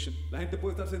administration, La gente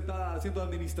puede estar sentada haciendo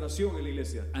administración en la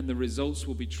iglesia and the results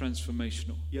will be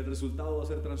transformational y el resultado va a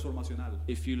ser transformacional.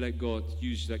 if you let God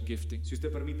use that gifting. Si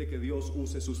usted permite que Dios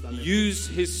use sus talentos, Use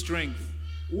His strength.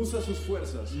 usa sus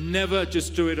fuerzas. Never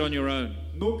just do it on your own.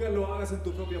 Nunca lo hagas en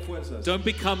tus propias fuerzas. Don't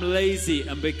become lazy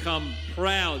and become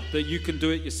proud that you can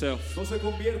do it yourself. No se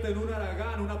convierta en un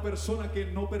haragán, una persona que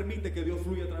no permite que Dios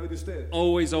fluya a través de usted.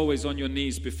 Always, always on your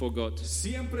knees before God.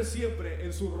 Siempre, siempre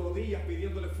en sus rodillas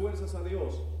pidiéndole fuerzas a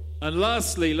Dios. And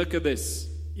lastly, look at this.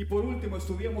 Y por último,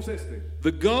 estudiemos este.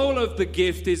 The goal of the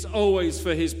gift is always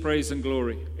for His praise and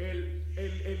glory.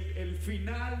 El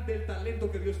final del talento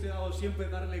que Dios te ha dado siempre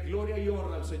es darle gloria y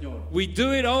honra al Señor. We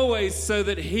do it always so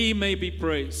that He may be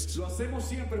praised Lo hacemos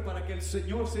siempre para que el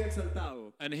Señor sea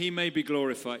exaltado and He may be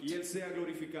glorified. y Él sea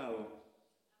glorificado.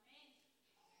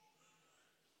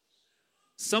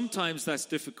 Sometimes that's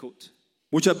difficult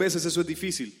Muchas veces eso es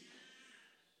difícil,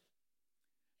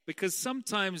 because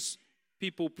sometimes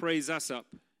people praise us up.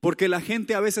 porque la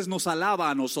gente a veces nos alaba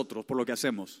a nosotros por lo que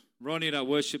hacemos. Ronnie at our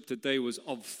worship today was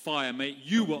on fire, mate.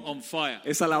 You were on fire.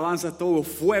 Esa alabanza es todo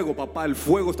fuego, papá. El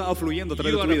fuego estaba fluyendo a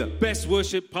través You de are tu the vida. best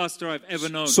worship pastor I've ever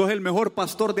known. Sos el mejor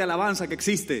pastor de alabanza que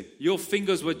existe. Your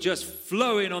fingers were just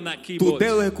flowing on that Tus keyboard.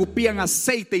 dedos escupían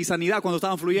aceite y sanidad cuando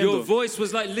estaban Your fluyendo. voice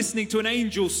was like listening to an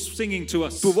angel singing to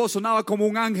us. Tu voz sonaba como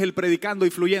un ángel predicando y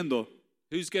fluyendo.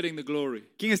 Who's getting the glory?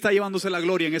 ¿Quién está llevándose la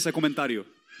gloria en ese comentario?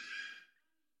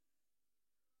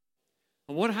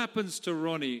 And what happens to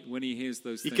Ronnie when he hears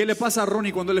those ¿Y things? qué le pasa a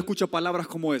Ronnie cuando él escucha palabras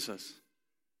como esas?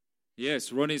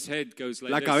 Yes, Ronnie's head goes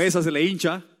like La this. cabeza se le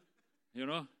hincha. You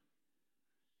know?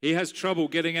 He has trouble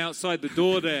getting outside the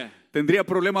door there. Tendría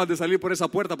problemas de salir por esa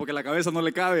puerta porque la cabeza no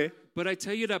le cabe. But I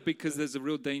tell you that because there's a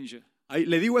real danger.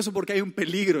 Le digo eso porque hay un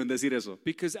peligro en decir eso.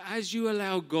 Because as you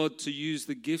allow God to use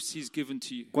the gifts He's given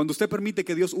to you, Cuando usted permite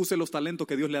que Dios use los talentos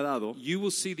que Dios le ha dado, you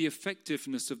will see the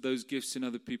effectiveness of those gifts in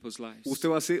other people's lives. usted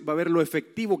va a ver lo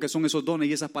efectivo que son esos dones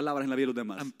y esas palabras en la vida de los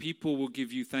demás. And people will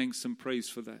give you thanks and praise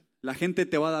for that. La gente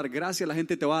te va a dar gracias, la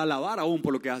gente te va a alabar aún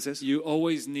por lo que haces. You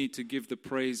always need to give the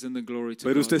praise and the glory to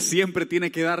Pero God. usted siempre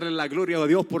tiene que darle la gloria a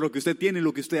Dios por lo que usted tiene y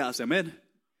lo que usted hace. Amén.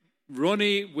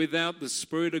 Ronnie, without the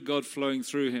Spirit of God flowing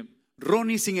through him,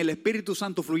 Ronnie, sin el Espíritu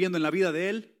Santo fluyendo en la vida de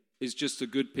él, is just a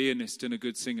good pianist and a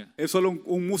good singer. es solo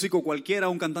un músico cualquiera,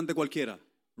 un cantante cualquiera.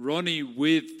 Ronnie,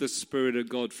 with the Spirit of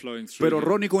God flowing through Pero him,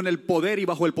 Ronnie, con el poder y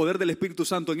bajo el poder del Espíritu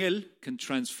Santo en él, can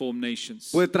transform nations,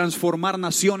 puede transformar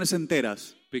naciones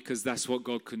enteras. because that's what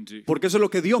God can do. Porque eso es lo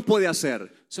que Dios puede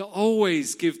hacer. So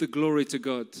always give the glory to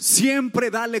God. Siempre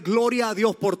dale gloria a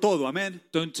Dios por todo. Amén.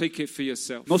 Don't take it for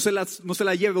yourself. No se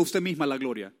la lleve usted misma la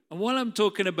gloria. And while I'm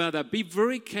talking about that, be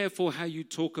very careful how you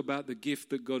talk about the gift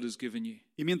that God has given you.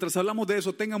 Y mientras hablamos de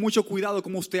eso, tenga mucho cuidado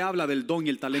cómo usted habla del don y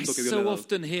el I talento que Dios le ha so dado.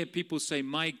 often hear people say,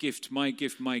 my gift, my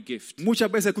gift, my gift.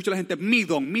 Muchas veces escucho a la gente, mi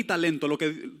don, mi talento,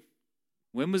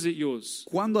 When was it yours?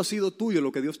 ¿cuándo ha sido tuyo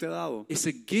lo que Dios te ha dado? It's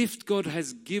a gift God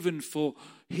has given for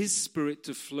His Spirit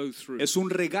to flow through. Es un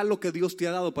regalo que Dios te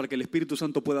ha dado para que el Espíritu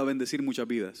Santo pueda bendecir muchas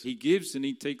vidas. He gives and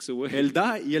He takes away. Él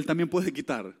da y Él también puede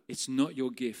quitar. It's not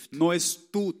your gift. No es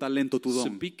tu talento, tu So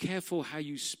don. be careful how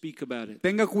you speak about it.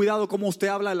 Tenga cuidado cómo usted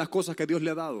habla de las cosas que Dios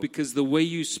le ha dado. Because the way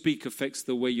you speak affects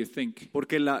the way you think.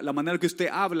 Porque la manera que usted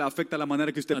habla afecta la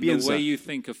manera que usted And the piensa. way you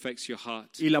think affects your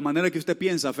heart Y la manera que usted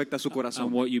piensa afecta su and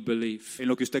corazón, what you believe. en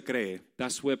lo que usted cree.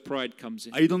 That's where pride comes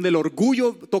in. Ahí donde el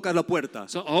orgullo toca la puerta.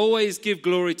 So always give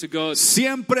glory to God.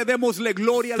 Siempre démosle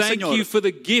gloria al Thank Señor. you for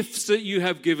the gifts that you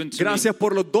have given to me. Gracias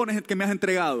por los dones que me has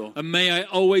entregado. And may I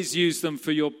always use them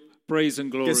for your praise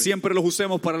and glory. Que siempre los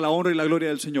usemos para la honra y la gloria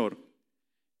del Señor.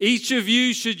 Each of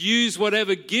you should use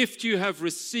whatever gift you have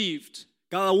received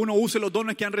Cada uno use los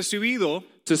dones que han recibido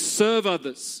to serve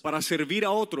others para servir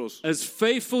a otros as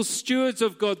faithful stewards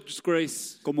of God's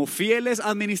grace como fieles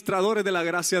administradores de la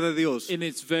gracia de Dios in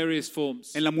its various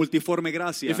forms. en la multiforme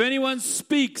gracia. If anyone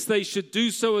speaks, they should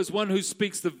do so as one who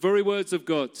speaks the very words of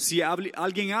God. Si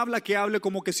alguien habla, que hable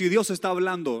como que si Dios está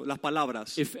hablando las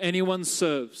palabras. If anyone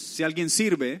serves, Si alguien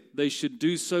sirve, they should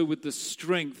do so with the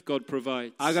strength God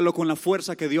provides, hágalo con la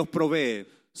fuerza que Dios provee.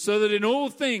 so that in all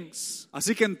things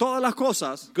Así que en todas las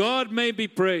cosas, God may be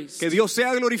praised que Dios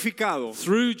sea glorificado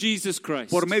through Jesus Christ.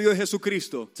 por medio de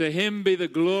Jesucristo. To Him be the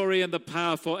glory and the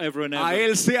power forever and A ever.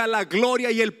 Él sea la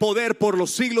gloria y el poder por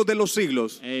los siglos de los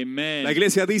siglos. Amen. La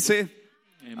iglesia dice,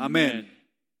 amén.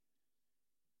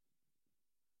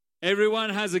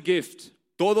 Everyone has a gift.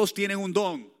 Todos tienen un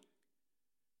don.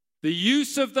 The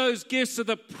use of those gifts are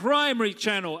the primary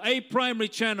channel, a primary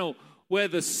channel where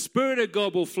the Spirit of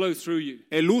God will flow through you.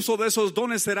 El uso de esos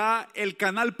dones será el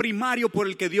canal primario por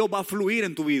el que Dios va a fluir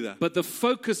en tu vida. But the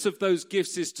focus of those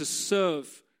gifts is to serve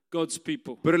God's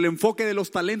people Pero el enfoque de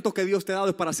los talentos que Dios te ha dado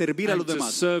es para servir a and los to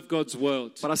demás, serve God's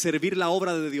world, para servir la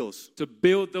obra de Dios, to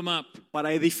build them up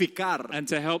para edificar and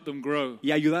to help them grow.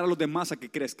 y ayudar a los demás a que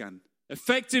crezcan.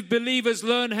 Effective believers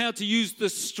learn how to use the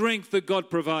strength that God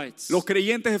provides. Los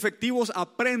creyentes efectivos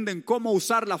aprenden cómo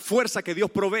usar la fuerza que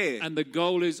Dios provee. And the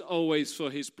goal is always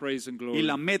for His praise and Y glory.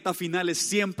 la meta final es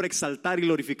siempre exaltar y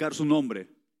glorificar su nombre.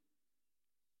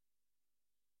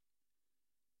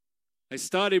 I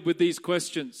started with these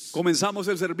questions. Comenzamos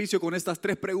el servicio con estas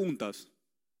 3 preguntas.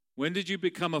 When did you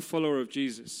become a follower of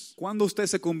Jesus? ¿Cuándo usted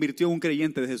se convirtió en un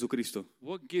creyente de Jesucristo?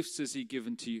 What gifts has He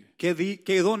given to you?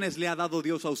 ¿Qué dones le ha dado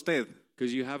Dios a usted?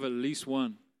 Because you have at least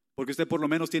one. Porque usted por lo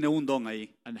menos tiene un don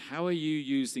ahí. And how are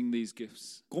you using these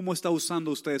gifts? ¿Cómo está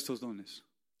usando usted estos dones?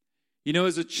 You know,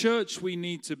 as a church, we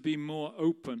need to be more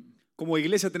open Como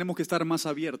iglesia tenemos que estar más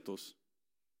abiertos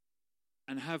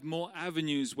and have more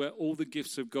avenues where all the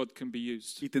gifts of God can be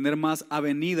used. y tener más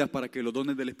avenidas para que los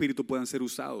dones del Espíritu puedan ser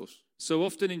usados. So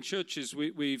often in churches,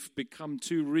 we've become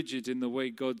too rigid in the way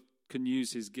God can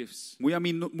use His gifts. Muy a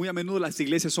menudo las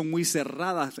iglesias son muy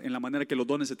cerradas en la manera que los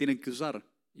dones se tienen que usar.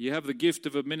 You have the gift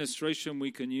of administration,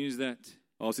 we can use that.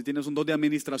 O si tienes un don de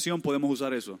administración, podemos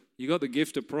usar eso. You got the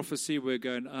gift of prophecy, we're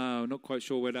going, not quite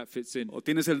sure where that fits in. O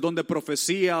tienes el don de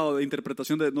profecía o de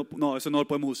interpretación de... No, eso no lo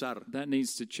podemos usar. That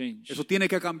needs to change. Eso tiene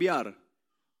que cambiar.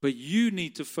 But you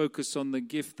need to focus on the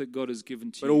gift that God has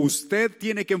given to Pero you. usted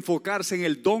tiene que enfocarse en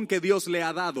el don que Dios le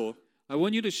ha dado. I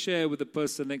want you to share with the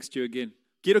person next to you again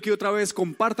Quiero que otra vez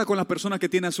comparta con la persona que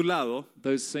tiene a su lado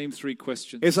those same 3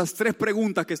 questions. esas 3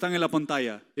 preguntas que están en la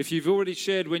pantalla. If you've already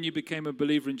shared when you became a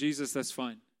believer in Jesus, that's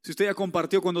fine. Si usted ya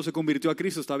compartió cuando se convirtió a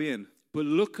Cristo, está bien. But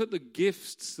look at the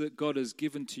gifts that God has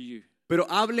given to you. Pero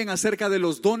hablen acerca de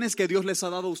los dones que Dios les ha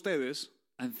dado a ustedes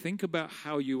and think about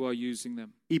how you are using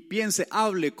them. y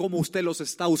hable cómo usted los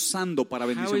está usando para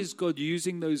How bendición. is God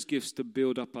using those gifts to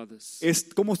build up others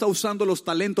Cómo está usando los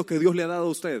talentos que Dios le ha dado a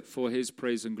usted for His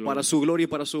praise and glory? para su gloria y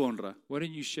para su honra. Why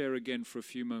don't you share again for a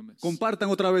few moments? Compartan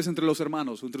otra vez entre los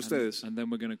hermanos, entre ustedes, And then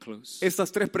we're going to close.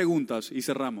 estas 3 preguntas y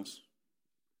cerramos.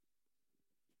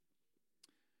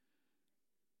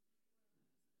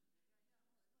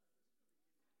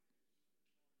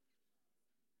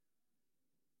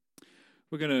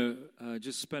 We're going to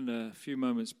just spend a few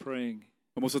moments praying.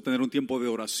 Vamos a tener un tiempo de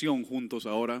oración juntos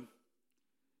ahora.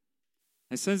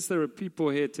 I sense there are people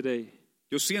here today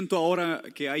Yo siento ahora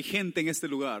que hay gente en este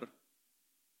lugar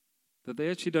that they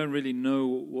actually don't really know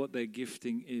what their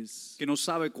gifting is, que no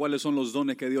sabe cuáles son los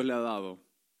dones que Dios le ha dado,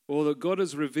 or that God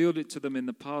has revealed it to them in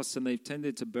the past and they've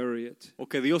tended to bury it, o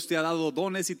que Dios te ha dado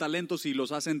dones y talentos y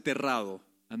los has enterrado.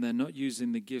 and they're not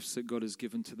using the gifts that God has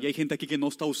given to Y hay them. gente aquí que no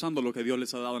está usando lo que Dios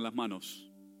les ha dado en las manos.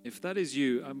 If that is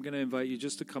you, I'm going to invite you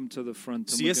just to come to the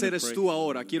front and Si we're ese going to eres pray tú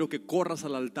ahora, quiero que corras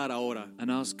al altar ahora and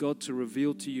ask God to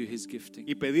reveal to you His gifting.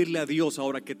 y pedirle a Dios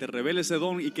ahora que te revele ese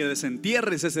don y que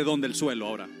desentierres ese don del suelo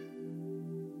ahora.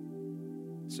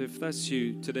 So if that's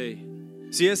you today,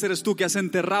 Si ese eres tú que has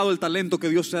enterrado el talento que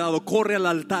Dios te ha dado, corre al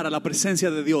altar, a la presencia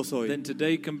de Dios hoy. then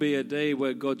today can be a day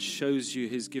where God shows you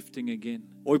His gifting again.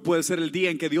 Hoy puede ser el día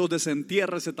en que Dios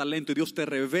desentierra ese talento y Dios te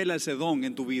revela ese don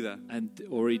en tu vida.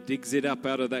 Or He digs it up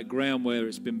out of that ground where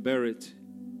it's been buried,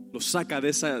 Lo saca de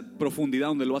esa profundidad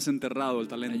donde lo has enterrado el and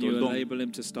talento, you el don, enable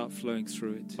Him to start flowing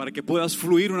through it. para que puedas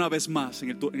fluir una vez más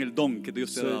en el don que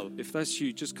Dios te ha So dado. if that's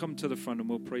you, just come to the front and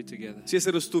we'll pray together. Si ese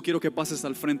eres tú, quiero que pases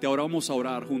al frente. Ahora vamos a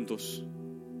orar juntos.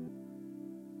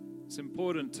 It's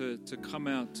important to come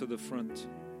out to the front,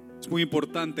 Es muy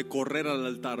importante correr al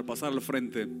altar, pasar al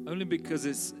frente. only because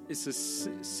it's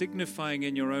signifying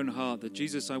in your own heart that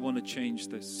Jesus, I want to change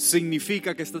this.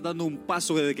 Significa que estás dando un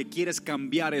paso de que quieres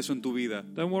cambiar eso en tu vida.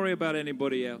 Don't worry about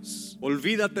anybody else.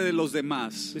 Olvídate de los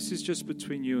demás. This is just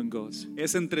between you and God.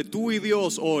 Es entre tú y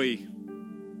Dios hoy.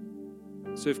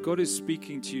 So if God is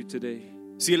speaking to you today,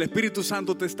 Si el Espíritu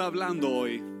Santo te está hablando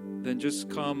hoy, then just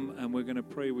come and we're going to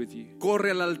pray with you. corre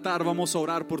al altar, vamos a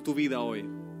orar por tu vida hoy.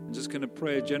 I'm just going to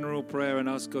pray a general prayer and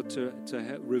ask God to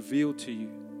reveal to you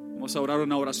Vamos a orar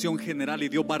una oración general y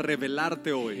Dios va a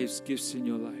revelarte hoy His gifts in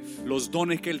your life los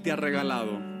dones que Él te ha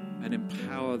regalado and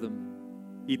empower them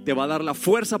y te va a dar la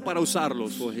fuerza para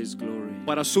usarlos for His glory.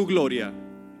 para su gloria.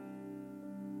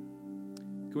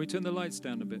 Can we turn the lights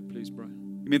down a bit, please, Brian?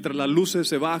 Y mientras las luces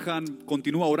se bajan,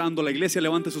 continúa orando. La iglesia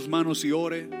levante sus manos y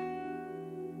ore.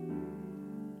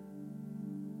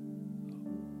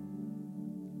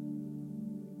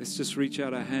 Let's just reach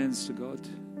out our hands to God.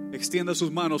 Extienda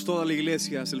sus manos, toda la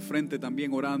iglesia hacia el frente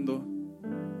también orando.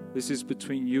 This is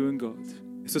between you and God.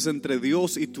 Esto es entre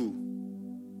Dios y tú.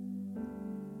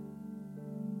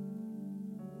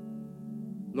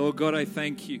 Lord God, I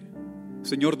thank you.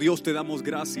 Señor Dios, te damos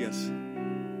gracias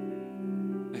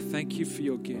I thank you for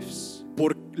your gifts.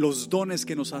 por los dones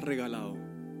que nos has regalado.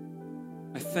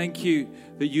 I thank you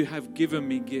that you have given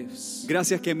me gifts.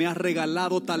 Gracias que me has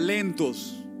regalado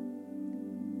talentos.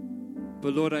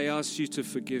 But Lord, I ask you to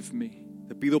forgive me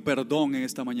Te pido perdón en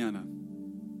esta mañana,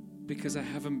 because I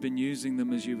haven't been using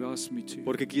them as you've asked me to.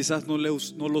 porque quizás no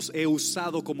los he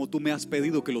usado como tú me has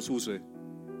pedido que los use.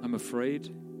 I'm afraid.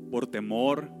 Por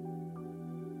temor,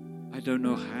 I don't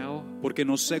know how. porque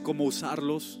no sé cómo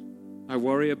usarlos, I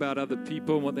worry about other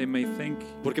people and what they may think.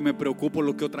 porque me preocupo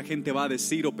lo que otra gente va a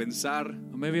decir o pensar,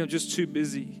 Or maybe I'm just too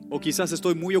busy. o quizás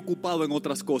estoy muy ocupado en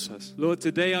otras cosas. Lord,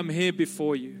 today I'm here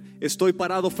before you Estoy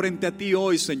parado frente a ti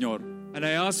hoy, Señor, and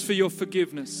I ask for your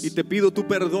forgiveness y te pido tu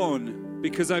perdón,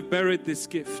 because I've buried this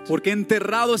gift porque he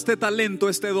enterrado este talento,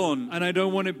 este don, and I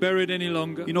don't want it buried any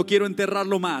longer. y no quiero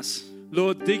enterrarlo más.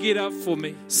 Lord, dig it up for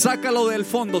me. Sácalo del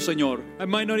fondo, Señor. I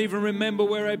might not even remember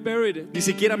where I buried it, Ni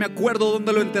siquiera me acuerdo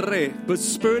dónde lo enterré, but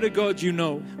Spirit of God, you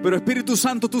know. pero Espíritu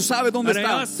Santo, tú sabes dónde And I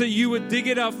está. ask that you would dig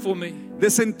it up for me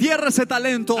Desentierra ese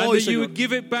talento and hoy, that you Señor, would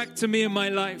give it back to me in my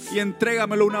life. y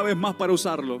entrégamelo una vez más para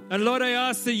usarlo. And Lord, I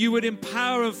ask that you would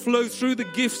empower and flow through the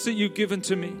gifts that you've given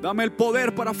to me, Dame el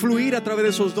poder para fluir a través de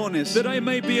esos dones that I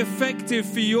may be effective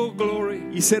for your glory,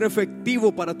 y ser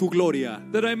efectivo para tu gloria.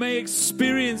 that I may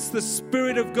experience the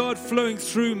Spirit of God flowing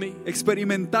through me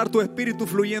Experimentar tu espíritu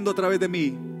fluyendo a través de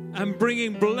mí and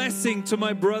bringing blessing to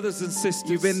my brothers and y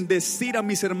sisters bendecir a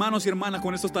mis hermanos y hermanas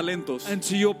con estos talentos and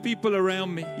to your people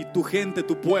around me. y tu gente,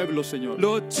 tu pueblo, Señor.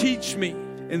 Lord, teach me,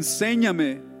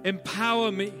 Enséñame,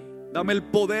 empower me, dame el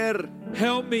poder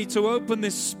Help me to open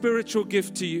this spiritual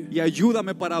gift to you. Y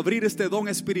ayúdame para abrir este don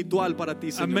espiritual para ti,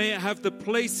 And Señor. may it have the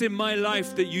place in my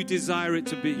life that you desire it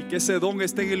to be. Que ese don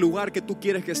esté en el lugar que tú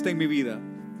quieres que esté en mi vida.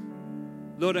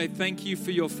 Lord, I thank you for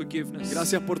your forgiveness.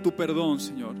 Gracias por tu perdón,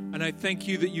 Señor. And I thank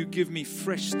you that you give me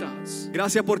fresh starts.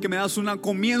 Gracias porque me das un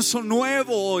comienzo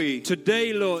nuevo hoy.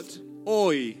 Today, Lord,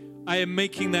 Hoy I am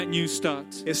making that new start.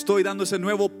 estoy dando ese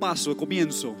nuevo paso,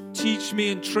 comienzo. Teach me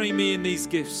and train me in these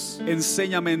gifts.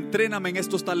 Enséñame, entréname en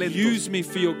estos talentos. Use me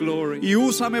for your glory. Y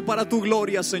úsame para tu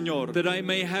gloria, Señor. That I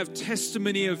may have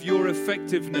testimony of your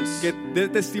effectiveness Que dé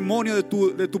testimonio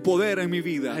de tu poder en mi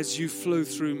vida. as you flow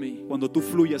through me. Cuando tú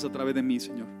fluyas a través de mí,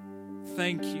 Señor.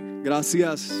 Thank you.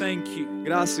 Gracias. Thank you.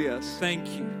 Gracias. Thank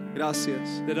you.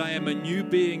 Gracias. That I am a new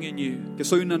being in you. Que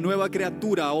soy una nueva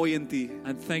criatura hoy en ti.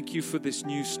 And thank you for this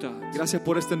new start. Gracias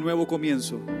por este nuevo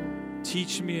comienzo.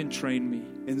 Teach me and train me.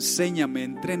 Enséñame,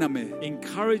 entréname.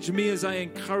 Encourage me as I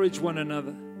encourage one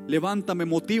another. Levántame,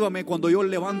 motívame cuando yo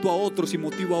levanto a otros y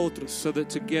motivo a otros. So that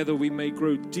together we may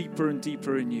grow deeper and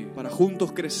deeper in you. Para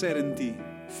juntos crecer en ti.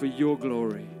 For your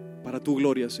glory. Para tu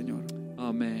gloria, Señor.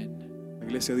 Amen. La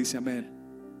iglesia dice amén.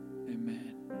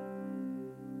 Amen.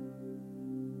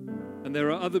 And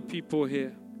there are other people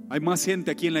here. Hay más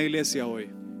gente aquí en la iglesia hoy.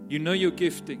 You know your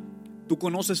gifting, Tú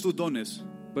conoces tus dones,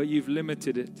 but you've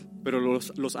limited it. pero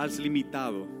los has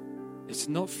limitado. It's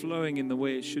not flowing in the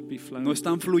way it should be flowing. No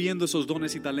están fluyendo esos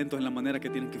dones y talentos en la manera que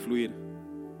tienen que fluir.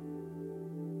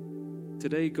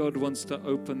 Today God wants to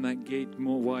open that gate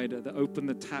more wider, to open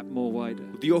the tap more wider.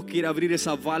 Dios quiere abrir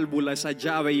esa válvula, esa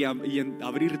llave y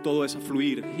abrir todo eso a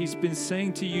fluir. He's been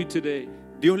saying to you today,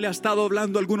 Dios le ha estado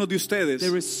hablando a algunos de ustedes.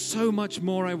 there is so much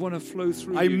more I want to flow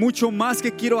through Hay you. mucho más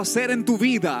que quiero hacer en tu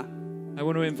vida. I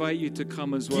want to invite you to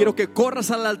come as well. Quiero que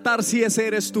corras al altar si ese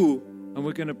eres tú. And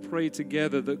we're going to pray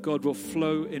together that God will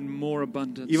flow in more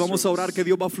abundance. Y vamos a orar que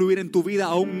Dios va a fluir en tu vida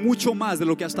aún mucho más de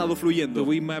lo que ha estado That fluyendo.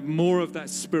 we may have more of that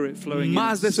Spirit flowing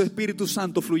Más de in su us, Espíritu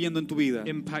Santo fluyendo en tu vida.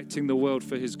 impacting the world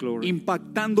for His glory.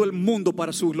 Impactando el mundo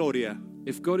para su gloria.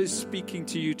 If God is speaking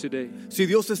to you today Si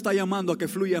Dios te está llamando a que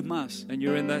fluyas más and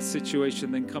you're in that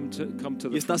situation, then come to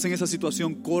y the estás en esa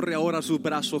situación, corre ahora a sus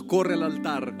brazos, corre al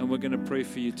altar. and we're going to pray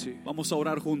for you too. Vamos a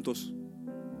orar juntos.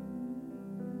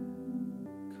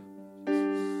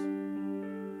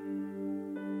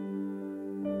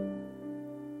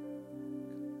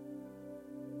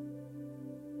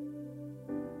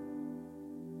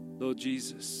 Lord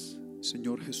Jesus,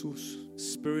 Señor Jesús,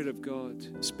 Spirit of God,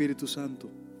 Espíritu Santo,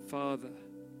 Father,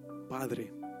 Padre,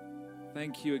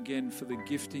 thank you again for the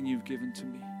gifting you've given to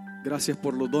me. gracias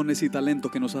por los dones y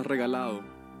talentos que nos has regalado.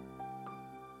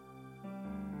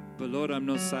 But Lord, I'm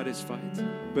not satisfied.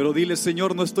 Pero dile,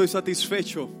 Señor, no estoy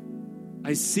satisfecho.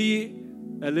 I see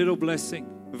a little blessing,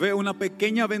 Veo una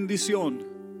pequeña bendición,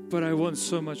 but I want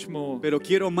so much more. pero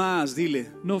quiero más, dile.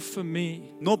 Not for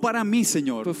me, No para mí,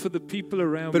 Señor, but for the people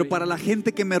around pero me para la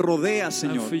gente que me rodea, and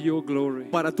Señor, for your glory.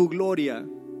 para tu gloria.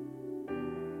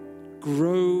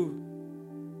 Grow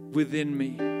within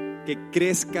me. Que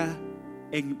crezca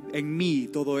en mí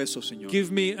todo eso, Señor.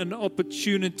 Give me an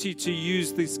opportunity to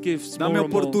use these gifts Dame more and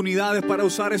more, oportunidades para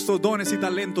usar estos dones y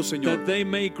talentos, Señor. that they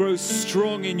may grow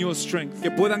strong in your strength.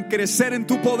 Que puedan crecer en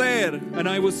tu poder And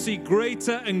I will see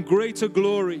greater and greater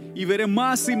glory y veré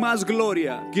más y más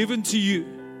gloria given to you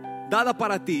dada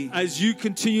para ti as you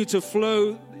continue to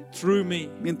flow through me.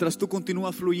 mientras tú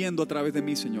continúas fluyendo a través de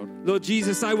mí, Señor. Lord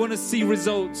Jesus, I want to see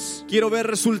results. Quiero ver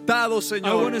resultados, I want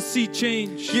Señor. to see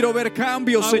change. Quiero ver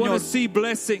cambios, I want Señor. to see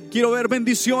blessing. Quiero ver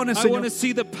bendiciones, I want Señor. to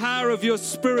see the power of your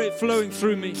Spirit flowing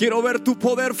through me. Quiero ver tu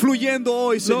poder fluyendo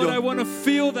hoy, Lord, I Señor. want to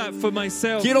feel that for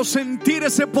myself. Quiero sentir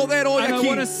ese poder hoy And I aquí.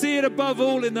 want to see it above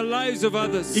all in the lives of Y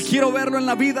others. quiero verlo en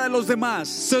la vida de los demás.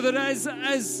 So that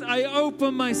as I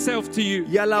open myself to you,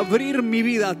 Y al abrir mi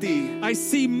vida a ti, I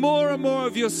see more and more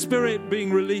of your Spirit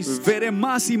being released. veré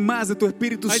más y más de tu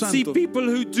Espíritu I see Santo. people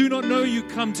who do not know you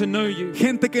come to know you.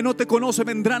 Gente que no te conoce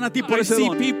vendrán a ti por I ese see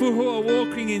don. people who are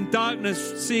walking in darkness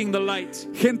seeing the light.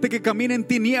 Gente que camina en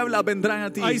tinieblas vendrán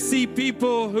a ti. I see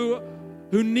people who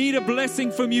need a blessing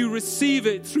from you receive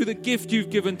it through the gift you've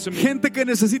given to me. Gente que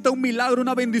necesita un milagro,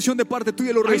 una bendición de parte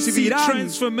tuya, lo I see recibirán.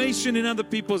 transformation in other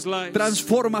people's lives.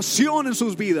 Transformación en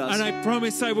sus vidas. And I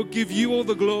promise I will give you all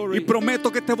the glory. Y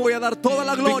prometo que te voy a dar toda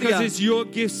la Because gloria. it's your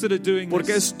gifts that are doing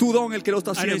Porque this. es tu don el que lo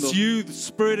está And haciendo. it's you, the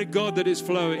Spirit of God, that is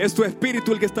flowing. Es tu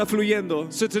Espíritu el que está fluyendo.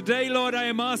 So today, Lord, I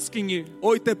am asking you,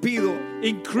 Hoy te pido,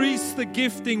 increase the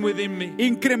gifting within me.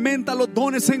 incrementa los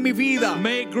dones en mi vida.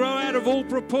 May it grow out of all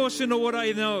proportion of what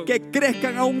I know. Que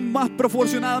crezcan aún más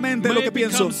proporcionadamente de lo May que it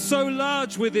pienso. become so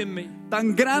large within me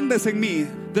Tan grandes en mí.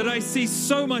 That I see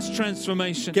so much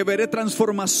transformation. Que veré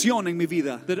transformación en mi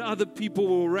vida. That other people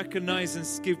will recognize and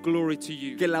give glory to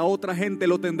you. Que la otra gente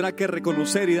lo tendrá que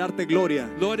reconocer y darte gloria.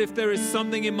 Lord, if there is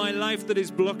something in my life that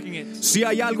is blocking it, Si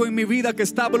hay algo en mi vida que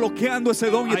está bloqueando ese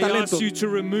don y I talento, ask you to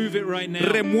remove it right now.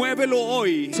 remuévelo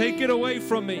hoy. Take it away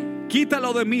from me.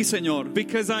 Quítalo de mí, Señor.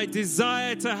 Because I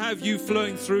desire to have you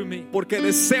flowing through me. Porque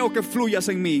deseo que fluyas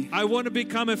en mí. I want to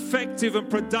become effective and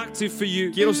productive for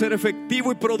you. Quiero ser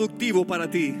efectivo y productivo para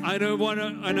ti. I don't want to,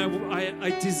 and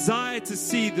I desire to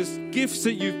see the gifts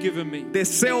that you've given me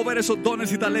Deseo ver esos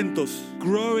dones y talentos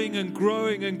growing and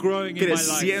growing and growing in my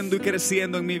creciendo y life.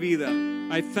 creciendo en mi vida.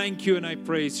 I thank you and I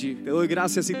praise you. Te doy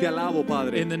gracias y te alabo,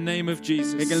 Padre. In the name of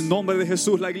Jesus. En el nombre de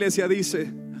Jesús, la iglesia dice,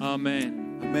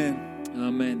 Amen. amén.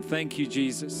 Amen. Thank you,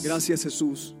 Jesus. Gracias,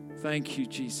 Jesús. Thank you,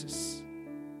 Jesus.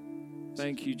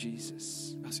 Thank you,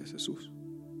 Jesus. Gracias, Jesús.